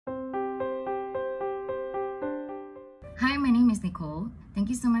my name is Nicole. Thank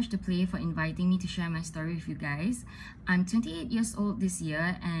you so much to Play for inviting me to share my story with you guys. I'm 28 years old this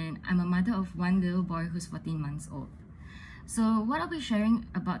year and I'm a mother of one little boy who's 14 months old. So what I'll be sharing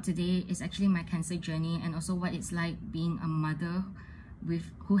about today is actually my cancer journey and also what it's like being a mother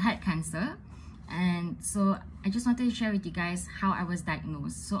who had cancer. And so I just wanted to share with you guys how I was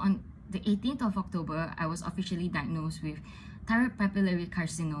diagnosed. So on the 18th of October, I was officially diagnosed with thyroid papillary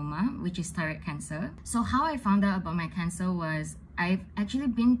carcinoma, which is thyroid cancer. So how I found out about my cancer was I've actually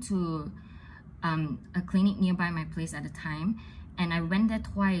been to a clinic nearby my place at the time, and I went there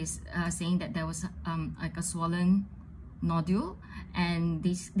twice saying that there was like a swollen nodule, and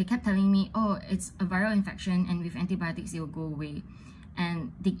they kept telling me, oh, it's a viral infection and with antibiotics it will go away.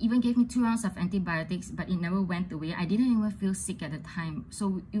 And they even gave me 2 rounds of antibiotics, but it never went away. I didn't even feel sick at the time,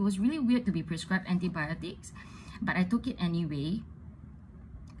 so it was really weird to be prescribed antibiotics, but I took it anyway.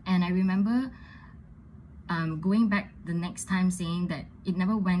 And I remember going back the next time saying that it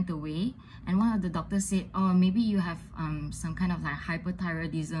never went away, and one of the doctors said, oh, maybe you have some kind of like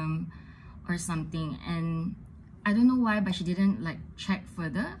hyperthyroidism or something, and I don't know why, but she didn't like check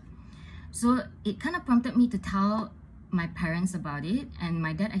further. So it kind of prompted me to tell my parents about it, and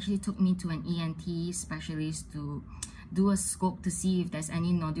my dad actually took me to an ENT specialist to do a scope to see if there's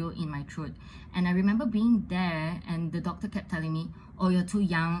any nodule in my throat. And I remember being there and the doctor kept telling me, oh, you're too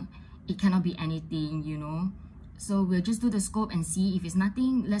young, it cannot be anything, you know, so we'll just do the scope and see. If it's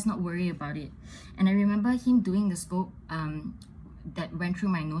nothing, let's not worry about it. And I remember him doing the scope that went through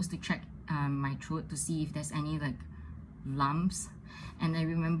my nose to check my throat to see if there's any like lumps. And I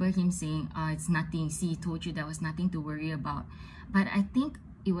remember him saying, oh, it's nothing, see, he told you there was nothing to worry about. But I think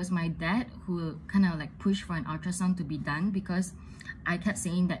it was my dad who kind of like pushed for an ultrasound to be done, because I kept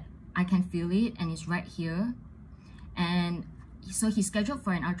saying that I can feel it and it's right here. And so he scheduled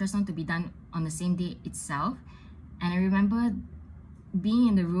for an ultrasound to be done on the same day itself. And I remember being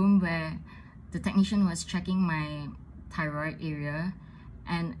in the room where the technician was checking my thyroid area,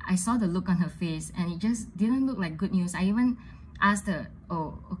 and I saw the look on her face and it just didn't look like good news. I even asked her,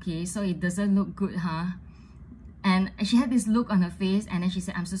 oh, okay, so it doesn't look good, huh? And she had this look on her face, and then she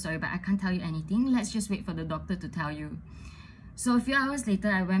said, I'm so sorry, but I can't tell you anything. Let's just wait for the doctor to tell you. So a few hours later,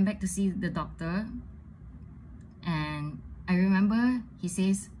 I went back to see the doctor, and I remember he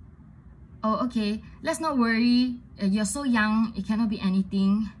says, oh, okay, let's not worry. You're so young, it cannot be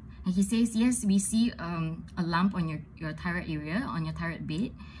anything. And he says, yes, we see a lump on your thyroid area, on your thyroid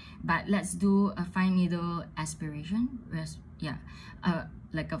bed, but let's do a fine needle aspiration,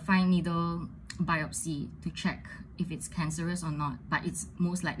 like a fine needle biopsy to check if it's cancerous or not, but it's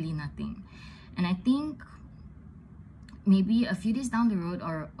most likely nothing. And I think maybe a few days down the road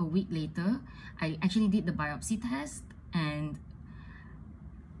or a week later, I actually did the biopsy test, and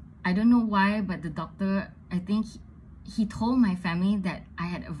I don't know why, but the doctor, I think he told my family that I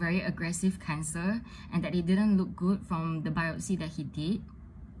had a very aggressive cancer and that it didn't look good from the biopsy that he did,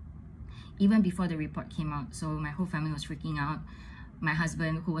 even before the report came out. So my whole family was freaking out. My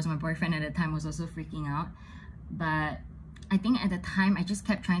husband, who was my boyfriend at the time, was also freaking out. But I think at the time, I just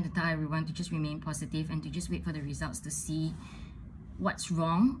kept trying to tell everyone to just remain positive and to just wait for the results to see what's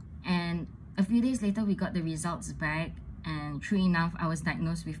wrong. And a few days later, we got the results back, and true enough, I was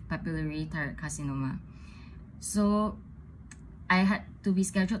diagnosed with papillary thyroid carcinoma. So I had to be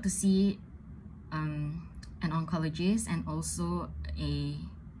scheduled to see an oncologist and also a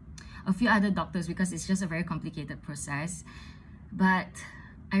few other doctors, because it's just a very complicated process. But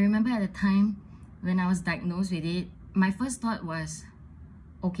I remember at the time when I was diagnosed with it, my first thought was,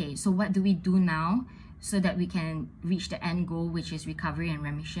 okay, so what do we do now so that we can reach the end goal, which is recovery and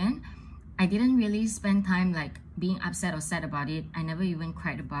remission? I didn't really spend time like being upset or sad about it. I never even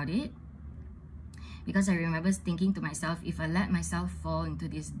cried about it, because I remember thinking to myself, if I let myself fall into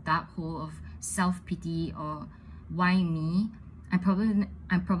this dark hole of self-pity or why me, I'm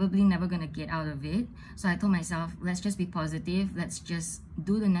probably never gonna get out of it. So I told myself, let's just be positive, let's just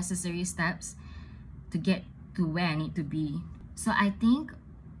do the necessary steps to get to where I need to be. So I think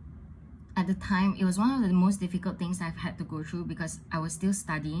at the time, it was one of the most difficult things I've had to go through, because I was still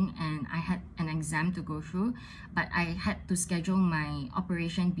studying and I had an exam to go through, but I had to schedule my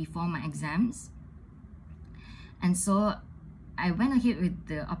operation before my exams. And so I went ahead with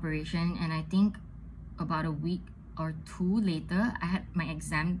the operation, and I think about a week or 2 later, I had my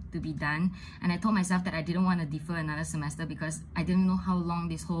exam to be done, and I told myself that I didn't want to defer another semester because I didn't know how long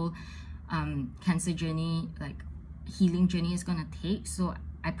this whole cancer journey, like healing journey, is gonna take. So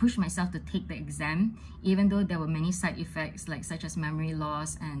I pushed myself to take the exam, even though there were many side effects like such as memory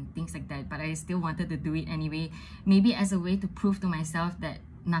loss and things like that, but I still wanted to do it anyway, maybe as a way to prove to myself that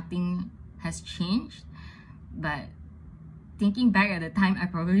nothing has changed. But thinking back at the time, I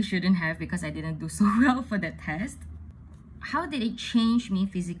probably shouldn't have because I didn't do so well for the test. How did it change me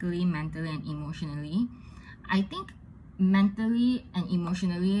physically, mentally, and emotionally? I think mentally and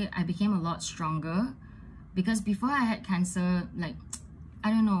emotionally, I became a lot stronger because before I had cancer, like, I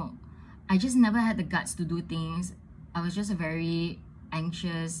don't know, I just never had the guts to do things. I was just a very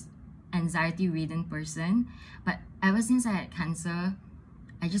anxious, anxiety-ridden person. But ever since I had cancer,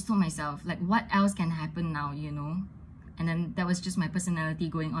 I just told myself, like, what else can happen now, you know? And then that was just my personality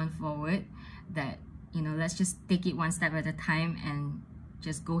going on forward, that, you know, let's just take it one step at a time and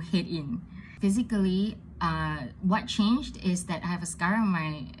just go head in. Physically, what changed is that I have a scar on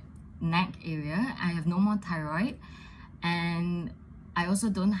my neck area. I have no more thyroid, and I also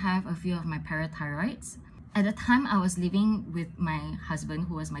don't have a few of my parathyroids. At the time, I was living with my husband,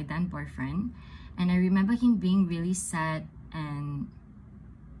 who was my then boyfriend, and I remember him being really sad, and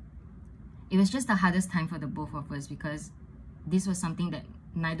it was just the hardest time for the both of us because this was something that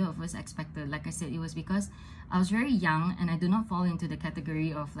neither of us expected. Like I said, it was because I was very young and I do not fall into the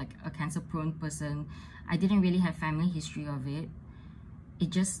category of like a cancer-prone person. I didn't really have family history of it. It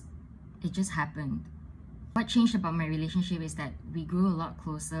just happened. What changed about my relationship is that we grew a lot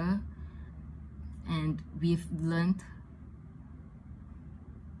closer, and we've learned to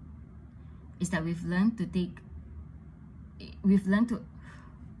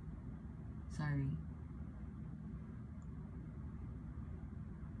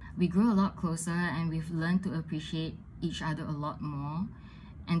we grew a lot closer, and we've learned to appreciate each other a lot more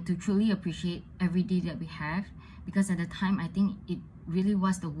and to truly appreciate every day that we have, because at the time I think it really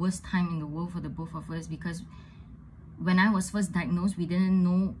was the worst time in the world for the both of us, because when I was first diagnosed, we didn't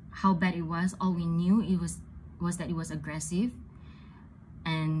know how bad it was. All we knew was that it was aggressive,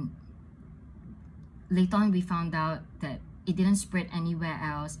 and later on we found out that it didn't spread anywhere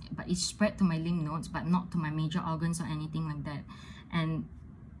else, but it spread to my lymph nodes, but not to my major organs or anything like that. And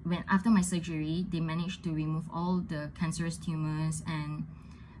after my surgery, they managed to remove all the cancerous tumors and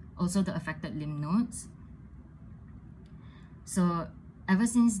also the affected lymph nodes. So ever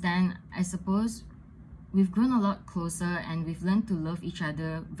since then, I suppose we've grown a lot closer, and we've learned to love each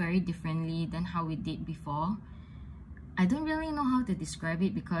other very differently than how we did before. I don't really know how to describe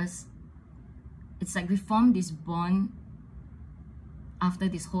it, because it's like we formed this bond after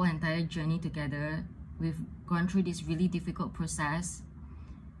this whole entire journey together. We've gone through this really difficult process.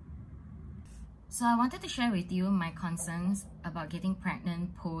 So I wanted to share with you my concerns about getting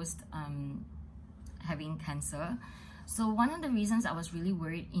pregnant post having cancer. So one of the reasons I was really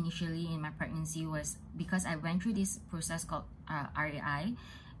worried initially in my pregnancy was because I went through this process called RAI.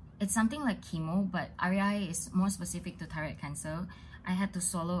 It's something like chemo, but RAI is more specific to thyroid cancer. I had to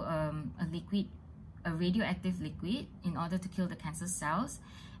swallow a radioactive liquid in order to kill the cancer cells,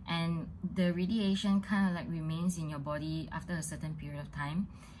 and the radiation kind of like remains in your body after a certain period of time,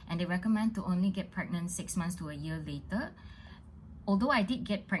 and they recommend to only get pregnant 6 months to a year later. Although I did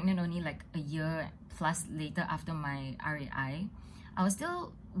get pregnant only like a year plus later after my RAI, I was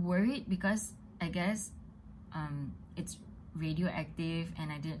still worried because I guess it's radioactive,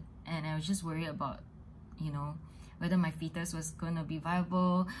 and I was just worried about, you know, whether my fetus was gonna be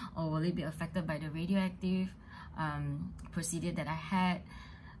viable or will it be affected by the radioactive procedure that I had.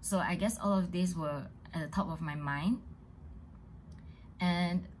 So I guess all of these were at the top of my mind.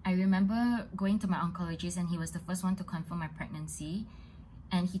 And I remember going to my oncologist, and he was the first one to confirm my pregnancy.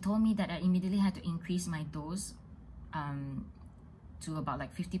 And he told me that I immediately had to increase my dose to about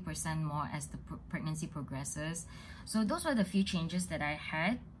like 50% more as the pregnancy progresses. So those were the few changes that I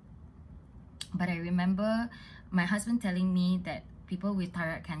had. But I remember my husband telling me that people with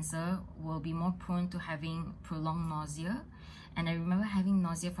thyroid cancer will be more prone to having prolonged nausea. And I remember having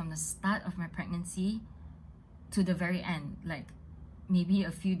nausea from the start of my pregnancy to the very end. Like maybe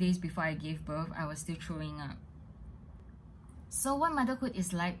a few days before I gave birth, I was still throwing up. So what motherhood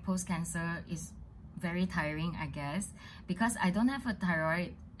is like post-cancer is very tiring, I guess, because I don't have a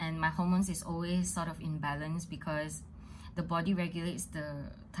thyroid and my hormones is always sort of in balance, because the body regulates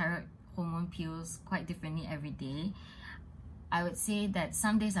the thyroid hormone pills quite differently every day. I would say that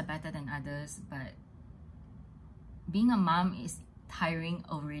some days are better than others, but being a mom is tiring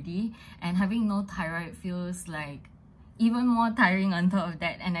already, and having no thyroid feels like even more tiring on top of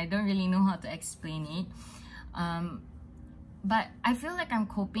that, and I don't really know how to explain it. But I feel like I'm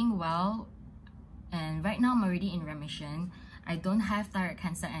coping well, and right now I'm already in remission. I don't have thyroid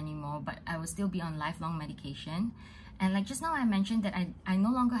cancer anymore, but I will still be on lifelong medication. And like just now I mentioned that I no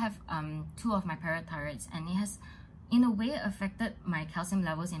longer have 2 of my parathyroids, and it has in a way affected my calcium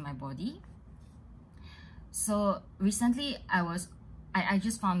levels in my body. So recently I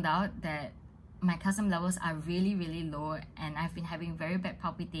just found out that my calcium levels are really, really low, and I've been having very bad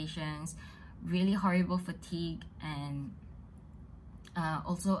palpitations, really horrible fatigue, and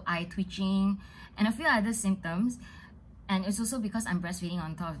also eye twitching and a few other symptoms. And it's also because I'm breastfeeding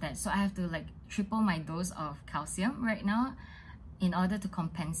on top of that, so I have to like triple my dose of calcium right now in order to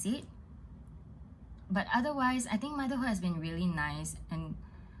compensate. But otherwise, I think motherhood has been really nice, and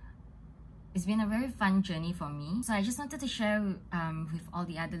it's been a very fun journey for me. So I just wanted to share with all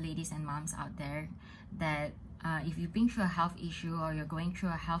the other ladies and moms out there that if you've been through a health issue, or you're going through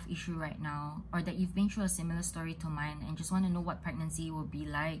a health issue right now, or that you've been through a similar story to mine and just want to know what pregnancy will be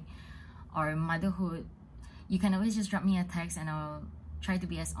like or motherhood, you can always just drop me a text and I'll try to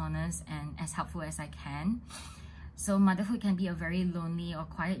be as honest and as helpful as I can. So motherhood can be a very lonely or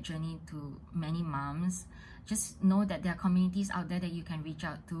quiet journey to many moms. Just know that there are communities out there that you can reach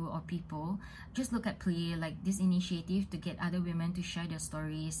out to, or people. Just look at Play, like this initiative to get other women to share their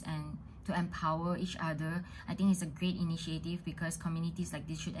stories and to empower each other. I think it's a great initiative because communities like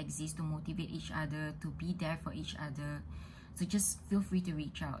this should exist to motivate each other, to be there for each other. So just feel free to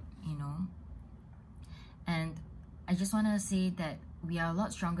reach out, you know. And I just want to say that we are a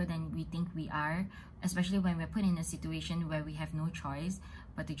lot stronger than we think we are, especially when we're put in a situation where we have no choice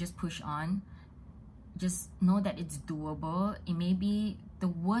but to just push on. Just know that it's doable. It may be the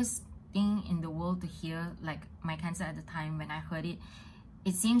worst thing in the world to hear, like my cancer at the time. When I heard it,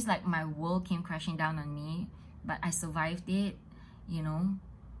 it seems like my world came crashing down on me, but I survived it, you know.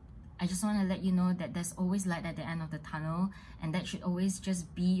 I just want to let you know that there's always light at the end of the tunnel, and that should always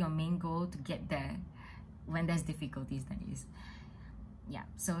just be your main goal to get there when there's difficulties, that is. Yeah,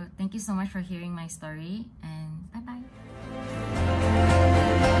 so thank you so much for hearing my story, and bye-bye.